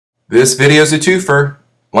This video is a twofer,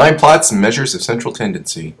 line plots and measures of central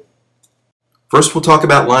tendency. First we'll talk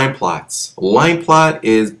about line plots. A line plot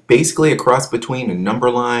is basically a cross between a number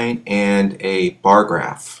line and a bar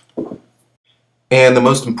graph. And the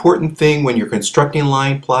most important thing when you're constructing a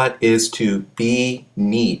line plot is to be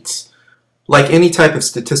neat. Like any type of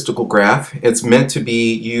statistical graph, it's meant to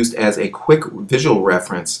be used as a quick visual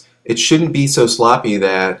reference. It shouldn't be so sloppy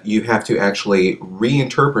that you have to actually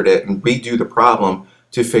reinterpret it and redo the problem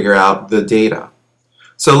to figure out the data.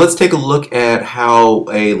 So let's take a look at how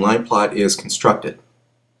a line plot is constructed.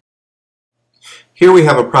 Here we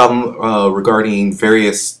have a problem regarding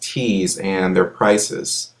various t's and their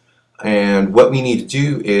prices. And what we need to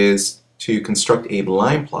do is to construct a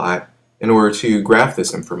line plot in order to graph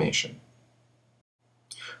this information.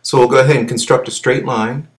 So we'll go ahead and construct a straight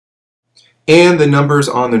line, and the numbers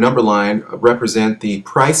on the number line represent the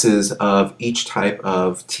prices of each type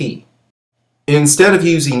of t. Instead of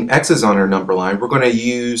using x's on our number line, we're going to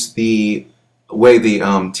use the way the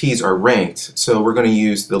t's are ranked. So we're going to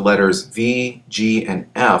use the letters V, G, and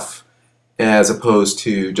F as opposed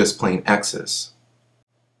to just plain x's.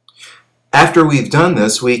 After we've done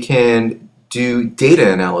this, we can do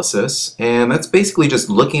data analysis, and that's basically just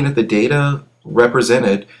looking at the data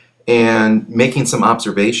represented and making some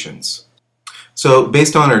observations. So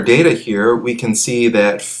based on our data here, we can see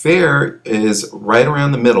that fair is right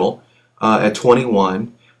around the middle at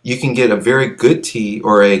 21. You can get a very good tea,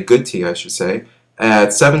 or a good tea I should say,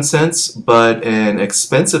 at 7 cents, but an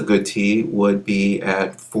expensive good tea would be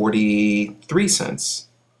at 43 cents.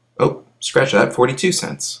 Oh, scratch that, 42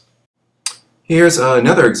 cents. Here's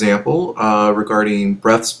another example regarding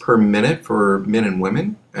breaths per minute for men and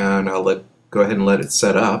women, and I'll go ahead and let it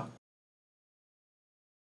set up.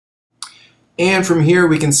 And from here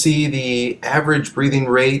we can see the average breathing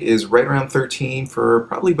rate is right around 13 for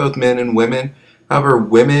probably both men and women. However,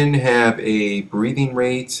 women have a breathing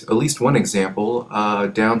rate, at least one example,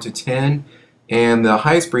 down to 10, and the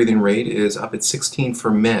highest breathing rate is up at 16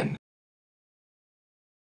 for men.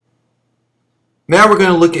 Now we're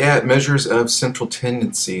going to look at measures of central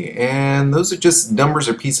tendency, and those are just numbers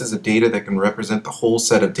or pieces of data that can represent the whole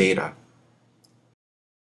set of data.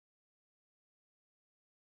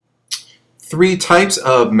 Three types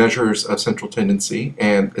of measures of central tendency,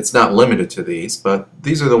 and it's not limited to these, but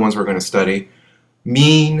these are the ones we're going to study: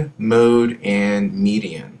 mean, mode, and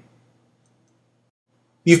median.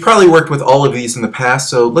 You've probably worked with all of these in the past,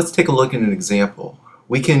 so let's take a look at an example.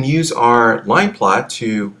 We can use our line plot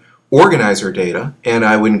to organize our data, and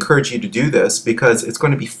I would encourage you to do this because it's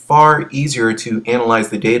going to be far easier to analyze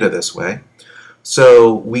the data this way.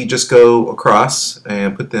 So we just go across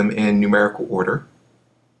and put them in numerical order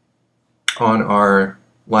on our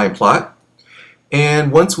line plot,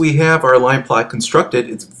 and once we have our line plot constructed,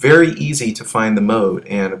 it's very easy to find the mode,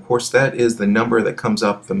 and of course that is the number that comes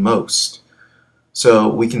up the most. So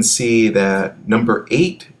we can see that number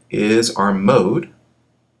 8 is our mode.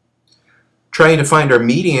 Trying to find our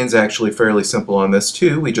median is actually fairly simple on this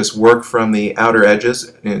too. We just work from the outer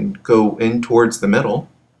edges and go in towards the middle,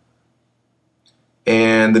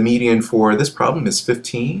 and the median for this problem is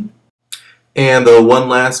 15. And the one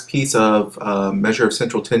last piece of measure of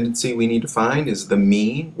central tendency we need to find is the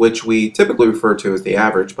mean, which we typically refer to as the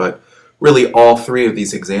average, but really all three of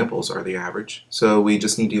these examples are the average. So we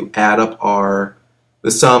just need to add up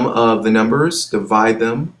the sum of the numbers, divide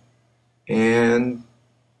them, and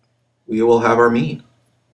we will have our mean.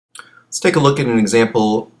 Let's take a look at an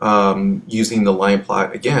example using the line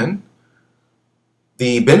plot again.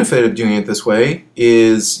 The benefit of doing it this way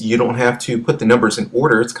is you don't have to put the numbers in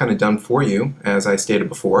order. It's kind of done for you, as I stated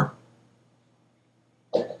before.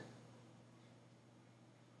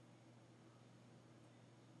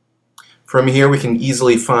 From here we can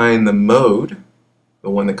easily find the mode, the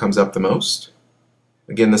one that comes up the most.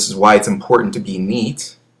 Again, this is why it's important to be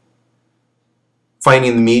neat.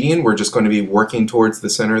 Finding the median, we're just going to be working towards the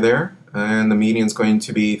center there, and the median is going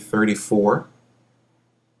to be 34.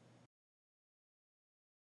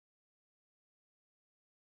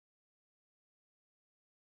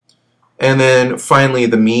 And then finally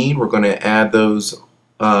the mean, we're going to add those,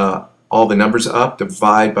 all the numbers up,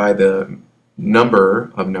 divide by the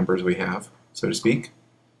number of numbers we have, so to speak.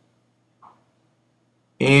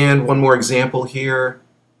 And one more example here.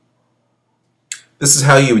 This is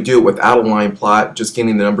how you would do it without a line plot, just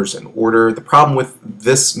getting the numbers in order. The problem with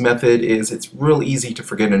this method is it's real easy to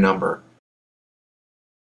forget a number.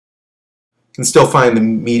 You can still find the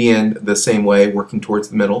median the same way, working towards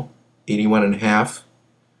the middle, 81.5.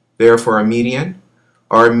 There for our median.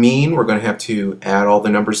 Our mean, we're going to have to add all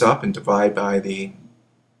the numbers up and divide by the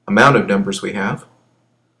amount of numbers we have.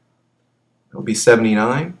 It'll be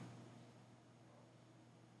 79.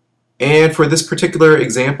 And for this particular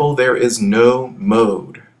example, there is no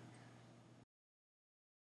mode.